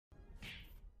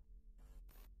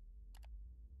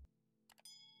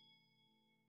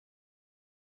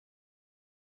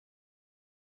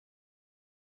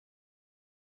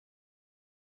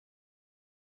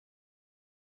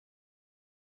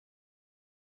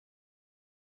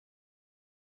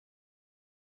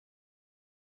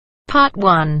Part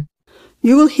 1.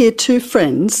 You will hear two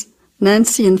friends,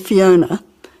 Nancy and Fiona,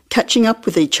 catching up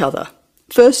with each other.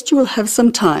 First, you will have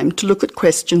some time to look at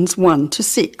questions 1 to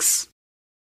 6.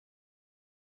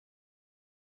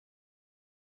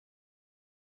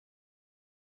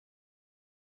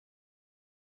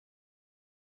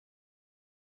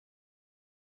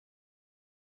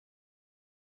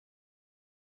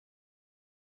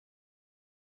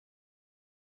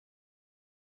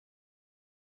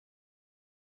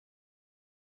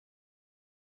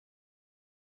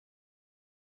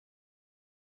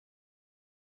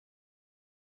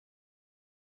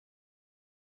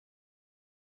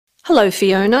 Hello,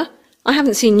 Fiona. I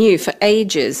haven't seen you for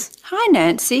ages. Hi,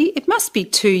 Nancy. It must be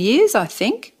 2 years, I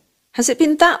think. Has it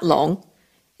been that long?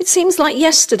 It seems like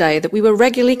yesterday that we were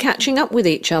regularly catching up with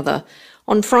each other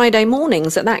on Friday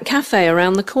mornings at that cafe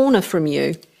around the corner from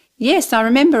you. Yes, I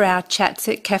remember our chats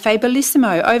at Cafe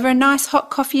Bellissimo over a nice hot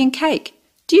coffee and cake.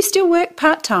 Do you still work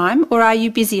part-time or are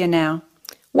you busier now?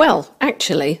 Well,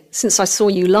 actually, since I saw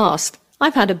you last,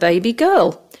 I've had a baby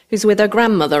girl who's with her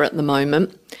grandmother at the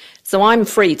moment. So I'm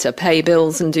free to pay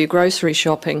bills and do grocery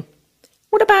shopping.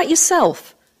 What about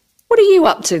yourself? What are you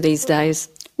up to these days?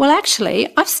 Well, actually,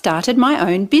 I've started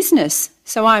my own business,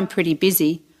 so I'm pretty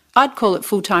busy. I'd call it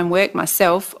full-time work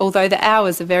myself, although the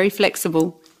hours are very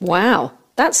flexible. Wow,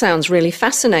 that sounds really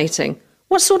fascinating.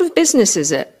 What sort of business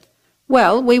is it?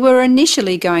 Well, we were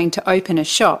initially going to open a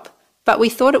shop, but we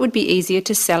thought it would be easier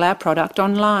to sell our product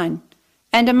online.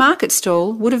 And a market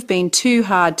stall would have been too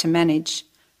hard to manage.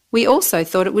 We also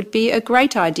thought it would be a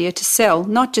great idea to sell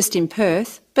not just in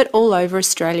Perth, but all over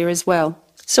Australia as well.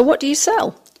 So what do you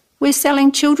sell? We're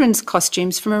selling children's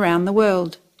costumes from around the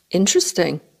world.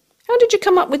 Interesting. How did you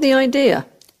come up with the idea?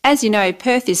 As you know,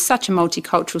 Perth is such a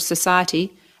multicultural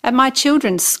society. At my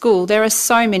children's school, there are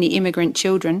so many immigrant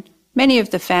children. Many of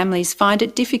the families find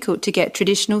it difficult to get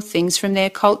traditional things from their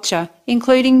culture,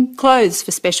 including clothes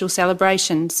for special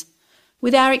celebrations.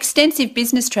 With our extensive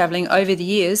business travelling over the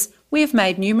years, we have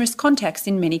made numerous contacts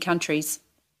in many countries.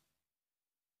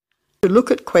 To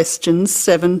look at questions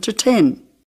 7 to 10.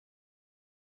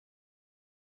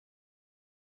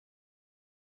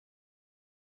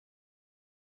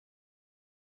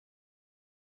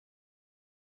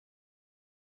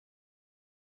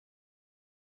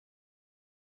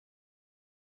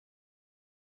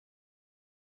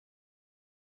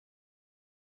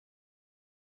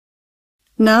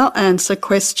 Now answer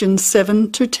questions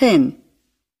 7 to 10.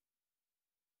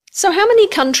 So how many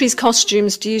countries'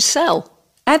 costumes do you sell?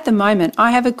 At the moment,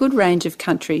 I have a good range of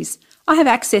countries. I have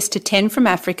access to 10 from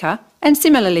Africa and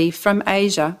similarly from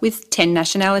Asia with 10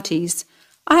 nationalities.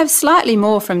 I have slightly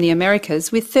more from the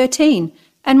Americas with 13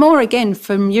 and more again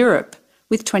from Europe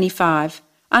with 25.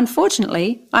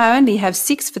 Unfortunately, I only have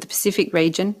 6 for the Pacific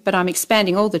region, but I'm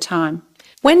expanding all the time.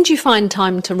 When do you find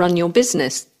time to run your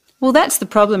business? Well, that's the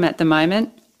problem at the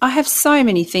moment. I have so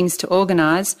many things to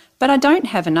organise, but I don't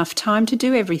have enough time to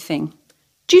do everything.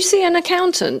 Do you see an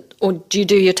accountant or do you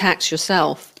do your tax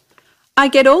yourself? I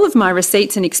get all of my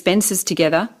receipts and expenses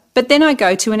together, but then I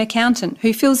go to an accountant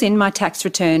who fills in my tax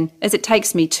return as it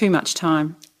takes me too much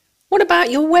time. What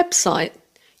about your website?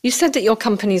 You said that your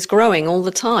company's growing all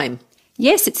the time.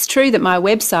 Yes, it's true that my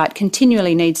website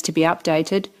continually needs to be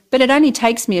updated, but it only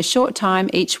takes me a short time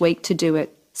each week to do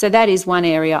it. So that is one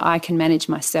area I can manage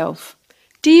myself.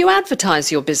 Do you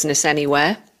advertise your business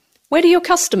anywhere? Where do your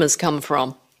customers come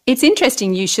from? It's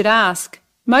interesting you should ask.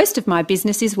 Most of my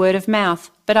business is word of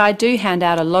mouth, but I do hand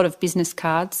out a lot of business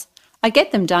cards. I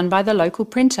get them done by the local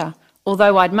printer,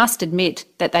 although I must admit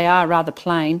that they are rather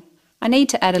plain. I need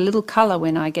to add a little colour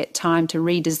when I get time to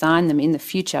redesign them in the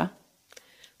future.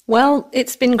 Well,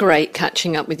 it's been great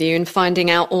catching up with you and finding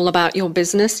out all about your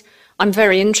business. I'm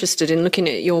very interested in looking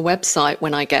at your website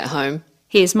when I get home.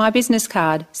 Here's my business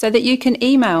card so that you can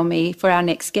email me for our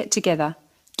next get-together.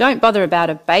 Don't bother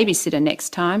about a babysitter next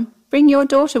time. Bring your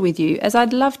daughter with you as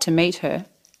I'd love to meet her.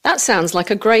 That sounds like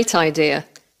a great idea.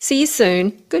 See you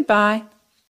soon. Goodbye.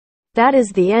 That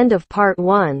is the end of part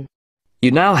 1.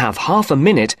 You now have half a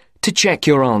minute to check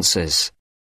your answers.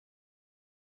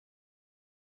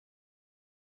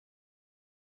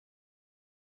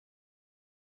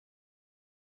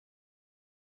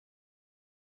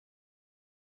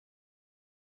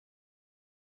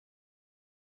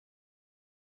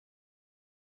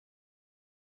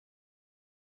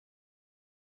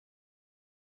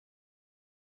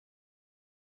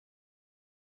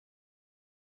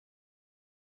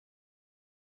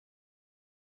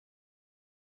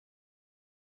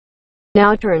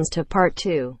 Now turns to part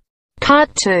 2.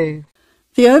 Part 2.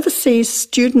 The Overseas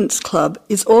Students Club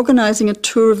is organising a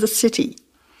tour of the city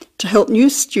to help new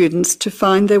students to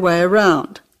find their way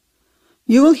around.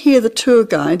 You will hear the tour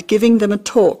guide giving them a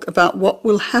talk about what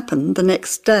will happen the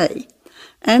next day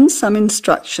and some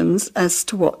instructions as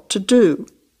to what to do.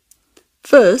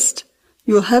 First,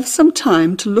 you will have some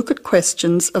time to look at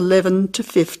questions 11 to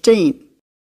 15.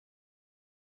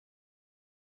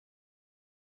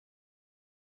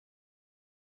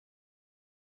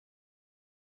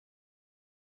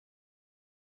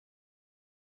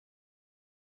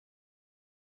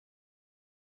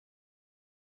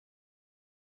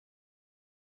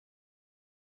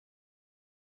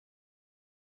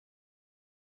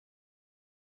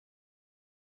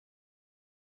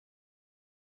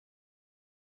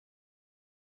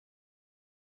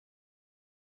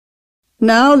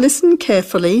 Now listen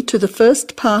carefully to the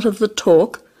first part of the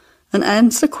talk and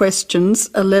answer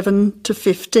questions 11 to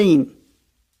 15.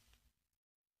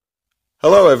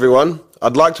 Hello everyone,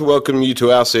 I'd like to welcome you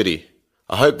to our city.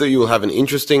 I hope that you will have an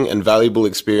interesting and valuable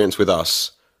experience with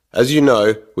us. As you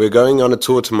know, we're going on a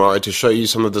tour tomorrow to show you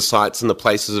some of the sites and the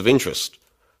places of interest.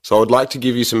 So I would like to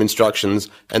give you some instructions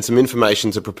and some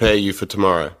information to prepare you for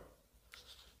tomorrow.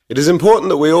 It is important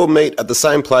that we all meet at the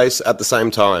same place at the same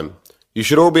time. You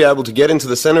should all be able to get into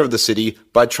the centre of the city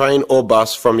by train or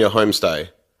bus from your homestay.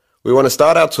 We want to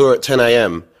start our tour at 10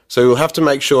 a.m, so you'll have to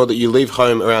make sure that you leave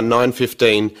home around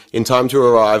 9:15 in time to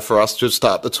arrive for us to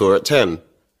start the tour at 10.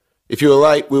 If you are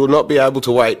late, we will not be able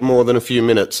to wait more than a few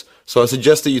minutes, so I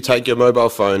suggest that you take your mobile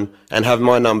phone and have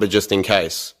my number just in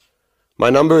case. My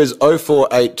number is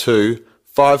 0482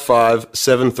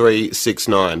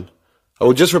 557369. I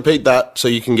will just repeat that so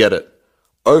you can get it.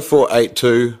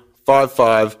 0482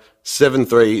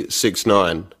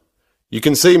 557369. You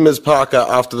can see Ms. Parker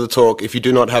after the talk if you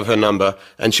do not have her number,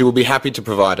 and she will be happy to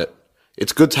provide it.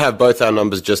 It's good to have both our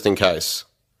numbers just in case.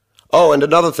 Oh, and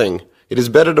another thing, it is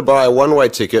better to buy a one-way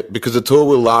ticket because the tour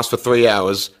will last for 3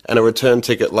 hours and a return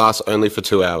ticket lasts only for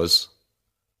 2 hours.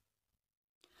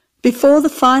 Before the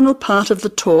final part of the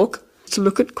talk, to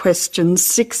look at questions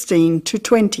 16 to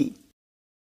 20.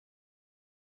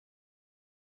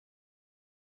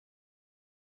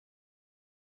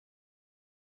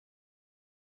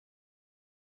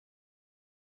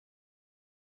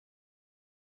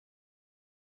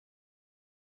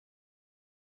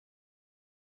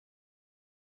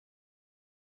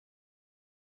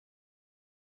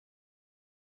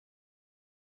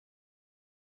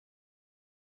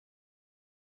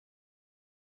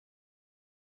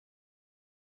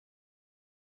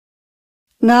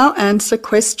 Now answer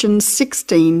questions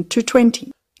 16 to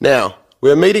 20. Now,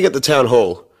 we are meeting at the town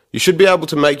hall. You should be able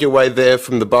to make your way there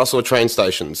from the bus or train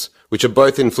stations, which are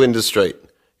both in Flinders Street.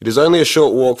 It is only a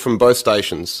short walk from both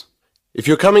stations. If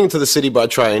you're coming into the city by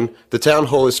train, the town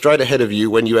hall is straight ahead of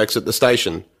you when you exit the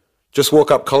station. Just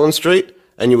walk up Collins Street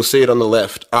and you will see it on the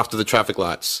left after the traffic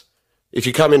lights. If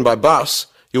you come in by bus,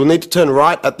 you will need to turn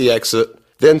right at the exit,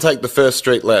 then take the first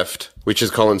street left, which is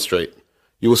Collins Street.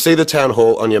 You will see the town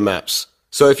hall on your maps.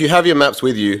 So if you have your maps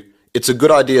with you, it's a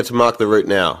good idea to mark the route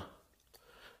now.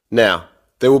 Now,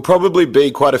 there will probably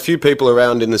be quite a few people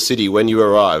around in the city when you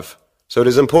arrive, so it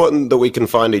is important that we can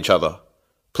find each other.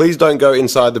 Please don't go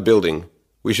inside the building.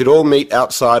 We should all meet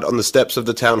outside on the steps of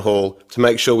the town hall to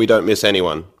make sure we don't miss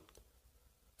anyone.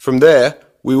 From there,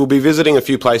 we will be visiting a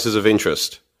few places of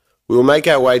interest. We will make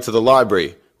our way to the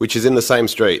library, which is in the same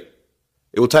street.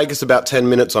 It will take us about 10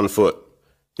 minutes on foot.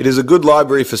 It is a good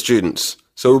library for students,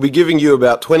 so we'll be giving you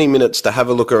about 20 minutes to have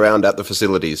a look around at the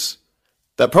facilities.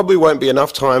 That probably won't be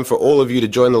enough time for all of you to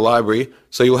join the library,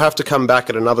 so you'll have to come back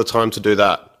at another time to do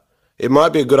that. It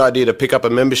might be a good idea to pick up a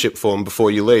membership form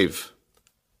before you leave.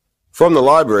 From the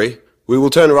library, we will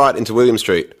turn right into William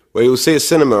Street, where you'll see a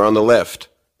cinema on the left.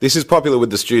 This is popular with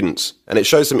the students, and it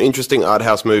shows some interesting art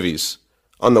house movies.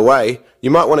 On the way,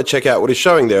 you might want to check out what is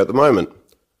showing there at the moment.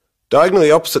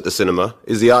 Diagonally opposite the cinema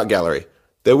is the art gallery.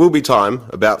 There will be time,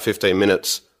 about 15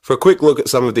 minutes, for a quick look at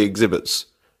some of the exhibits.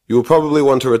 You will probably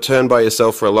want to return by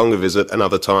yourself for a longer visit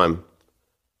another time.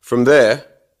 From there,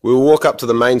 we will walk up to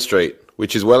the main street,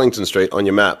 which is Wellington Street on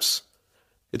your maps.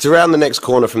 It's around the next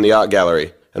corner from the art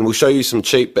gallery, and we'll show you some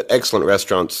cheap but excellent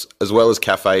restaurants, as well as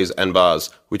cafes and bars,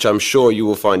 which I'm sure you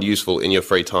will find useful in your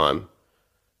free time.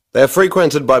 They are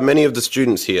frequented by many of the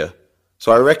students here,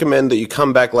 so I recommend that you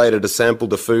come back later to sample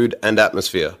the food and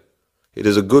atmosphere. It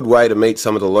is a good way to meet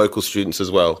some of the local students as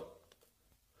well.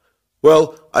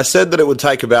 Well, I said that it would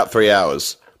take about 3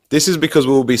 hours. This is because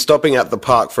we will be stopping at the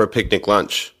park for a picnic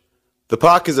lunch. The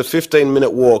park is a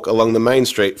 15-minute walk along the main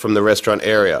street from the restaurant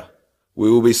area. We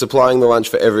will be supplying the lunch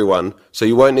for everyone, so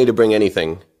you won't need to bring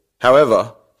anything.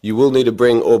 However, you will need to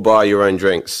bring or buy your own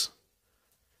drinks.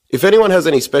 If anyone has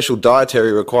any special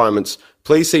dietary requirements,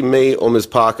 please see me or Ms.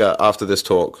 Parker after this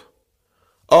talk.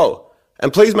 Oh,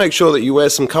 And please make sure that you wear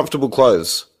some comfortable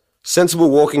clothes.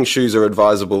 Sensible walking shoes are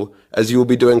advisable, as you will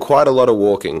be doing quite a lot of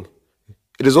walking.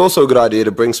 It is also a good idea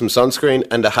to bring some sunscreen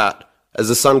and a hat, as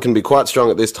the sun can be quite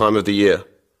strong at this time of the year.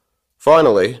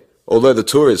 Finally, although the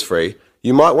tour is free,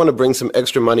 you might want to bring some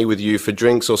extra money with you for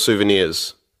drinks or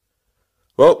souvenirs.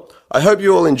 Well, I hope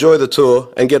you all enjoy the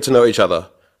tour and get to know each other.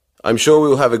 I'm sure we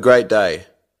will have a great day.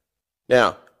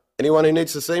 Now, anyone who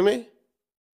needs to see me?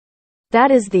 That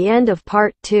is the end of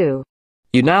part 2.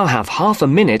 You now have half a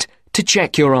minute to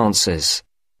check your answers.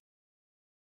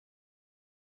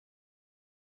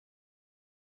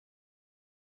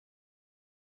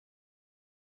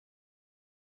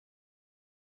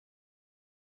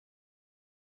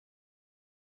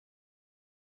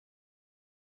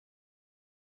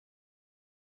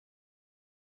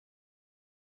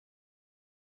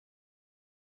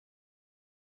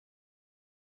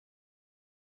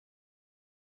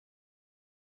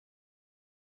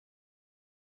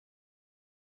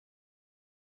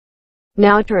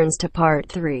 Now turns to part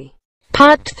 3.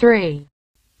 Part 3.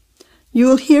 You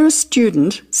will hear a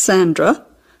student, Sandra,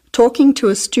 talking to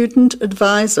a student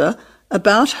advisor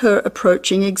about her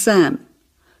approaching exam.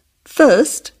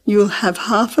 First, you will have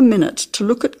half a minute to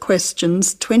look at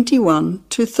questions 21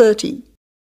 to 30.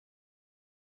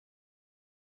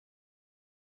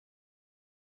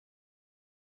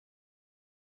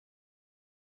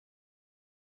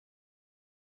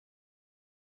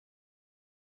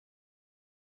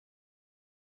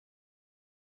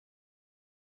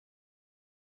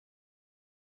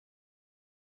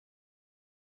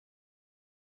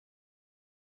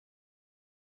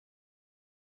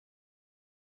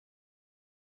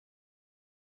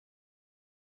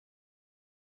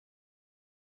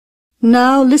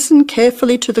 Now listen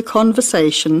carefully to the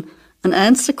conversation and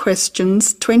answer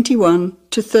questions 21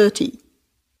 to 30.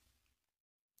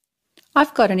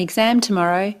 I've got an exam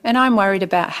tomorrow and I'm worried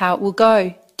about how it will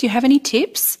go. Do you have any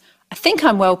tips? I think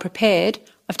I'm well prepared.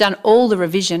 I've done all the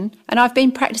revision and I've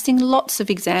been practicing lots of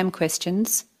exam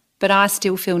questions, but I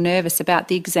still feel nervous about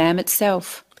the exam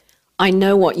itself. I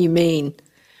know what you mean.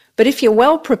 But if you're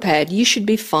well prepared, you should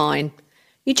be fine.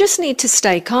 You just need to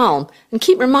stay calm and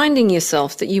keep reminding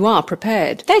yourself that you are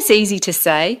prepared. That's easy to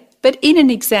say, but in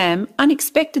an exam,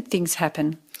 unexpected things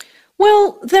happen.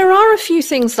 Well, there are a few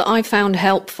things that I found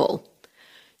helpful.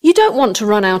 You don't want to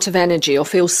run out of energy or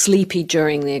feel sleepy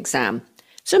during the exam,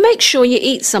 so make sure you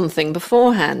eat something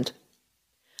beforehand.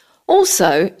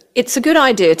 Also, it's a good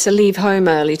idea to leave home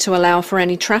early to allow for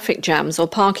any traffic jams or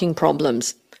parking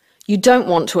problems. You don't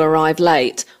want to arrive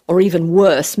late, or even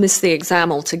worse, miss the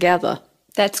exam altogether.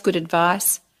 That's good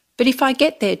advice. But if I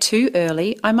get there too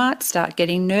early, I might start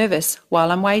getting nervous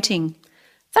while I'm waiting.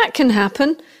 That can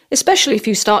happen, especially if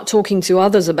you start talking to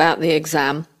others about the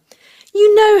exam.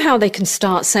 You know how they can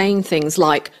start saying things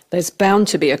like, there's bound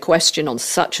to be a question on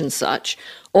such and such,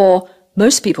 or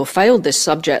most people failed this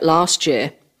subject last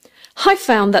year. I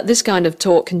found that this kind of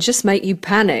talk can just make you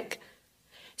panic.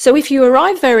 So if you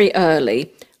arrive very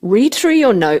early, read through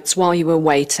your notes while you are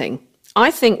waiting. I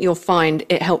think you'll find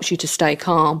it helps you to stay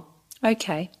calm.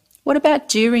 OK. What about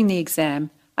during the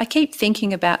exam? I keep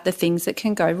thinking about the things that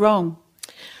can go wrong.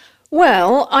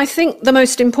 Well, I think the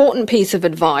most important piece of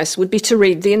advice would be to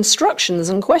read the instructions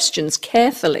and questions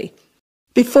carefully.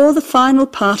 Before the final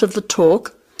part of the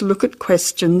talk, look at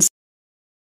questions.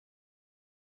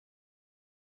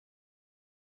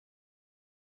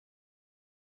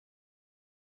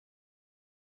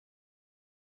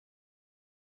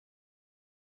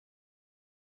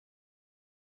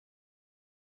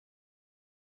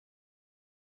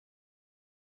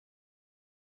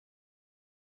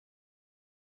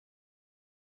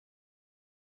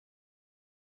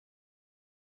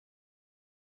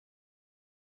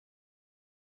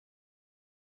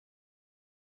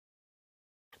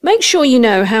 Make sure you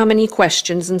know how many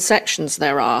questions and sections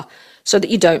there are, so that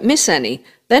you don't miss any.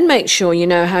 Then make sure you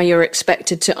know how you're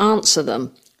expected to answer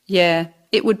them. Yeah,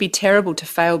 it would be terrible to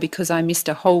fail because I missed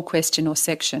a whole question or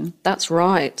section. That's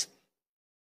right.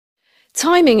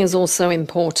 Timing is also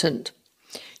important.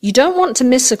 You don't want to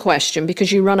miss a question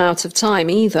because you run out of time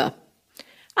either.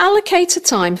 Allocate a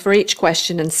time for each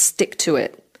question and stick to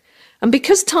it. And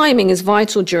because timing is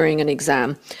vital during an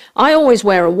exam, I always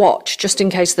wear a watch just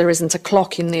in case there isn't a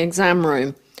clock in the exam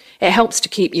room. It helps to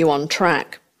keep you on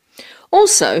track.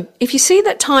 Also, if you see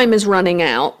that time is running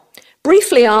out,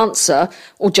 briefly answer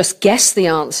or just guess the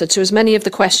answer to as many of the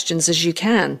questions as you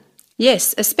can.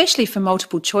 Yes, especially for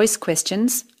multiple choice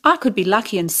questions. I could be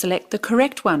lucky and select the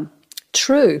correct one.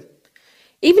 True.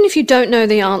 Even if you don't know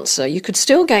the answer, you could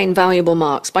still gain valuable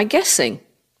marks by guessing.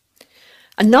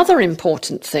 Another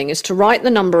important thing is to write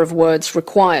the number of words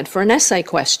required for an essay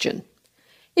question.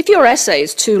 If your essay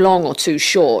is too long or too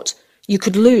short, you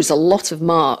could lose a lot of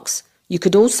marks. You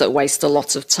could also waste a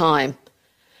lot of time.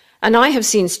 And I have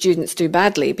seen students do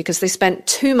badly because they spent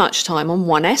too much time on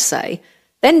one essay,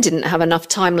 then didn't have enough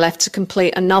time left to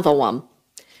complete another one.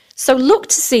 So look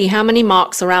to see how many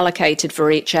marks are allocated for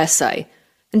each essay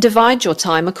and divide your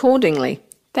time accordingly.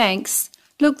 Thanks.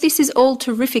 Look, this is all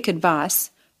terrific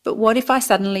advice, but what if I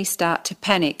suddenly start to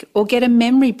panic or get a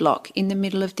memory block in the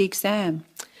middle of the exam?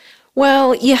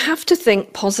 Well, you have to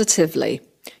think positively.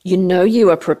 You know you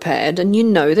are prepared and you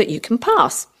know that you can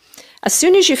pass. As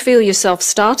soon as you feel yourself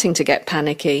starting to get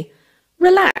panicky,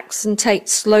 relax and take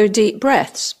slow, deep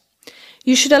breaths.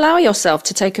 You should allow yourself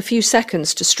to take a few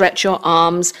seconds to stretch your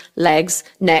arms, legs,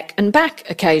 neck and back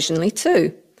occasionally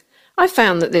too. I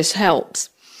found that this helps.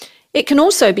 It can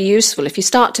also be useful if you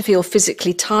start to feel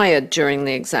physically tired during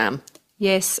the exam.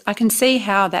 Yes, I can see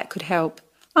how that could help.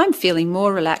 I'm feeling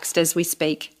more relaxed as we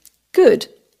speak. Good.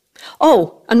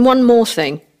 Oh, and one more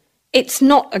thing. It's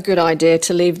not a good idea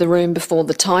to leave the room before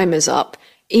the time is up,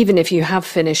 even if you have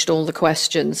finished all the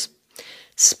questions.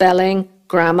 Spelling,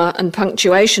 grammar and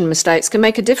punctuation mistakes can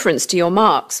make a difference to your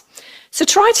marks. So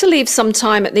try to leave some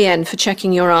time at the end for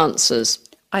checking your answers.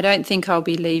 I don't think I'll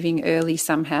be leaving early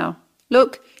somehow.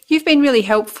 Look, you've been really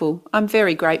helpful. I'm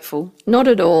very grateful. Not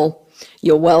at all.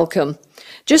 You're welcome.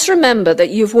 Just remember that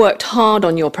you've worked hard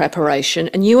on your preparation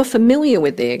and you are familiar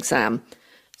with the exam.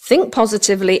 Think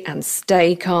positively and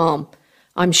stay calm.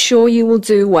 I'm sure you will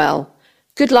do well.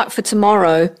 Good luck for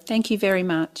tomorrow. Thank you very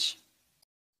much.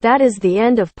 That is the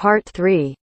end of part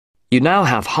 3. You now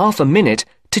have half a minute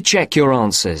to check your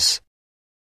answers.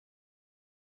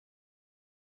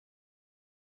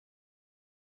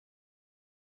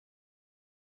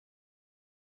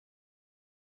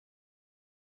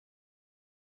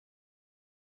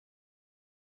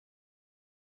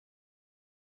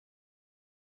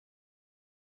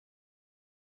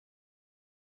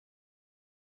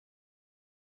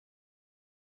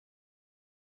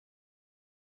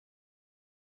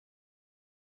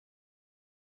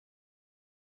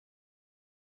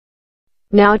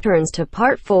 Now turns to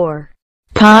part 4.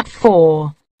 Part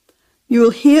 4. You will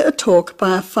hear a talk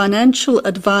by a financial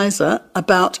advisor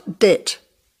about debt.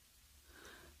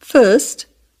 First,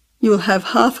 you will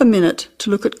have half a minute to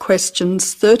look at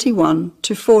questions 31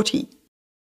 to 40.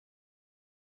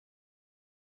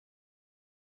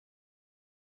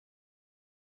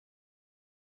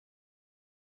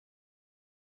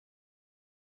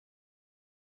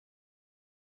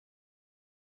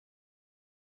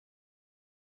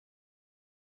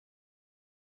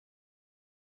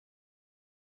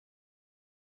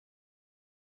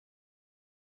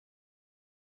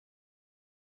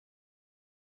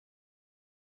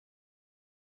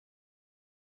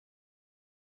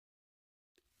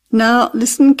 Now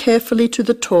listen carefully to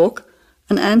the talk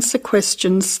and answer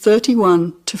questions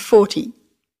 31 to 40.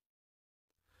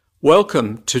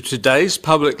 Welcome to today's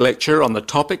public lecture on the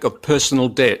topic of personal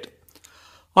debt.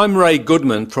 I'm Ray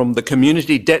Goodman from the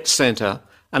Community Debt Centre,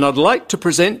 and I'd like to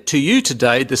present to you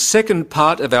today the second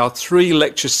part of our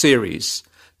 3-lecture series.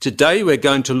 Today we're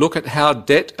going to look at how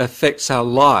debt affects our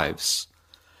lives.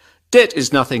 Debt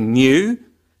is nothing new.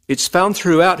 It's found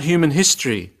throughout human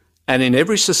history and in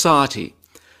every society.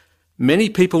 Many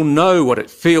people know what it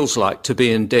feels like to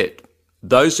be in debt.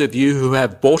 Those of you who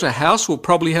have bought a house will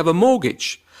probably have a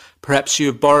mortgage. Perhaps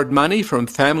you've borrowed money from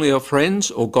family or friends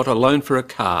or got a loan for a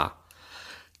car.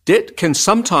 Debt can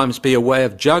sometimes be a way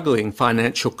of juggling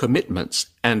financial commitments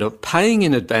and of paying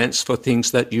in advance for things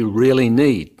that you really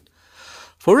need.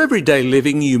 For everyday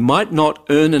living, you might not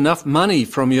earn enough money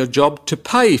from your job to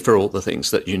pay for all the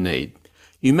things that you need.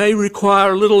 You may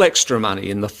require a little extra money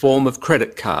in the form of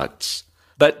credit cards.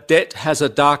 But debt has a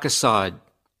darker side.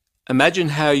 Imagine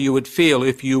how you would feel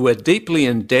if you were deeply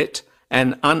in debt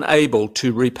and unable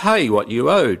to repay what you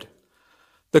owed.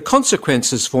 The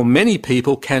consequences for many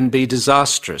people can be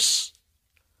disastrous.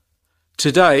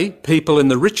 Today, people in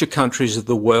the richer countries of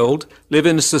the world live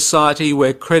in a society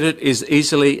where credit is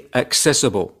easily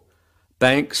accessible.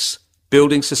 Banks,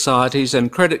 building societies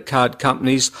and credit card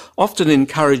companies often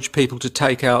encourage people to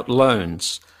take out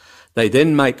loans. They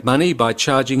then make money by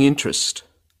charging interest.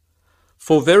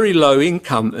 For very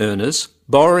low-income earners,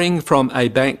 borrowing from a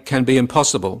bank can be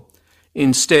impossible.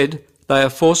 Instead, they are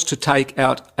forced to take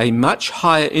out a much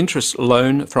higher interest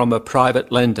loan from a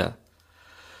private lender.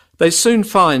 They soon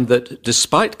find that,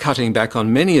 despite cutting back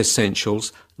on many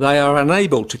essentials, they are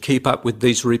unable to keep up with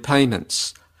these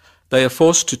repayments. They are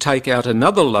forced to take out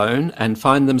another loan and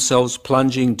find themselves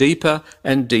plunging deeper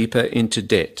and deeper into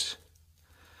debt.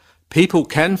 People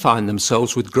can find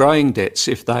themselves with growing debts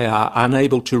if they are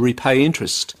unable to repay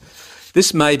interest.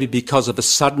 This may be because of a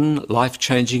sudden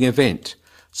life-changing event,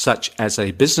 such as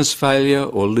a business failure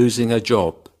or losing a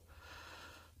job.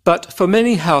 But for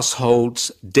many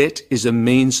households, debt is a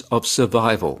means of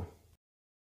survival.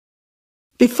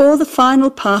 Before the final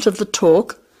part of the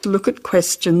talk, look at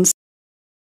questions.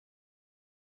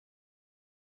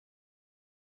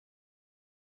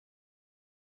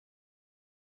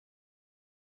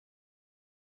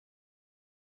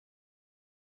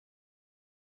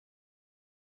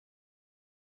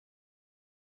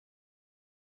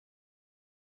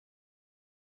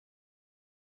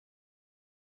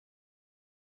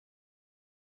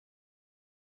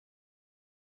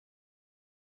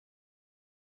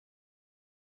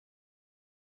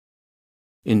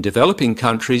 In developing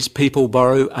countries, people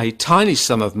borrow a tiny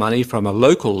sum of money from a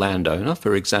local landowner,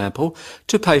 for example,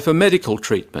 to pay for medical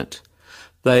treatment.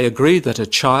 They agree that a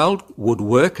child would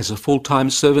work as a full-time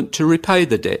servant to repay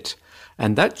the debt,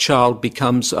 and that child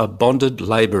becomes a bonded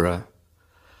labourer.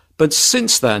 But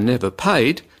since they are never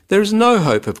paid, there is no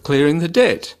hope of clearing the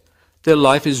debt. Their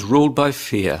life is ruled by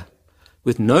fear.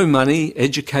 With no money,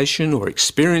 education or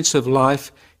experience of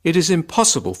life, it is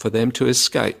impossible for them to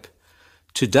escape.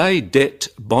 Today, debt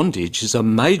bondage is a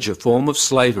major form of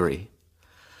slavery.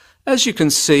 As you can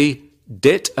see,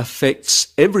 debt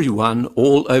affects everyone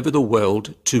all over the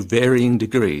world to varying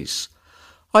degrees.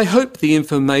 I hope the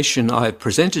information I have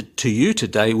presented to you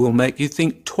today will make you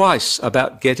think twice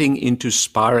about getting into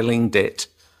spiralling debt.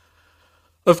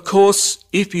 Of course,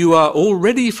 if you are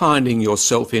already finding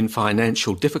yourself in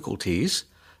financial difficulties,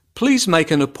 please make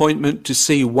an appointment to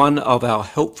see one of our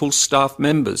helpful staff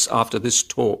members after this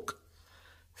talk.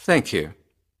 Thank you.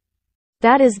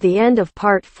 That is the end of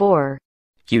part 4.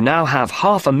 You now have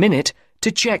half a minute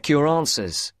to check your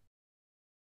answers.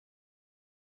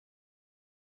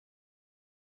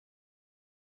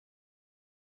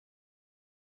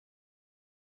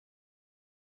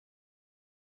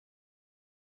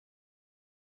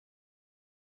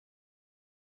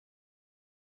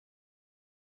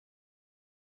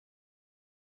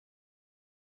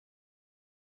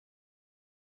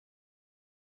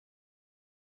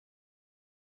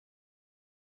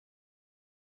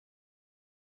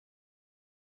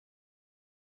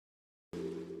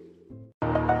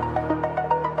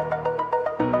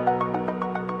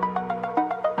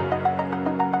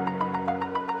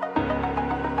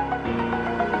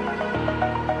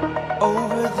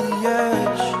 Over the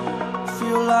edge,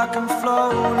 feel like I'm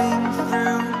floating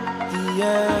through the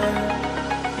air.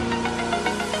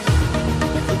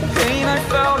 The pain I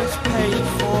felt is paid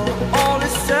for, all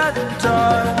is said and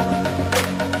done.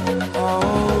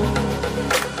 Oh,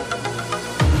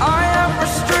 I am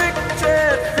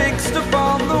restricted, fixed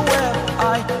upon the web.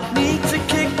 I need to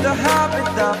kick the habit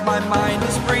that my mind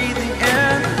is breathing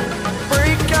in.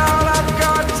 Break out, I've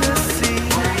got to see.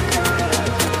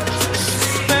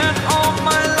 Spent all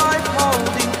my life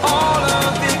holding all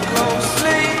of it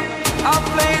closely. I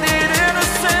played it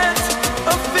innocent,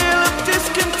 a feel of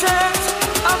discontent.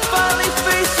 I'm finally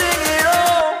facing it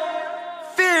all,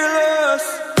 fearless.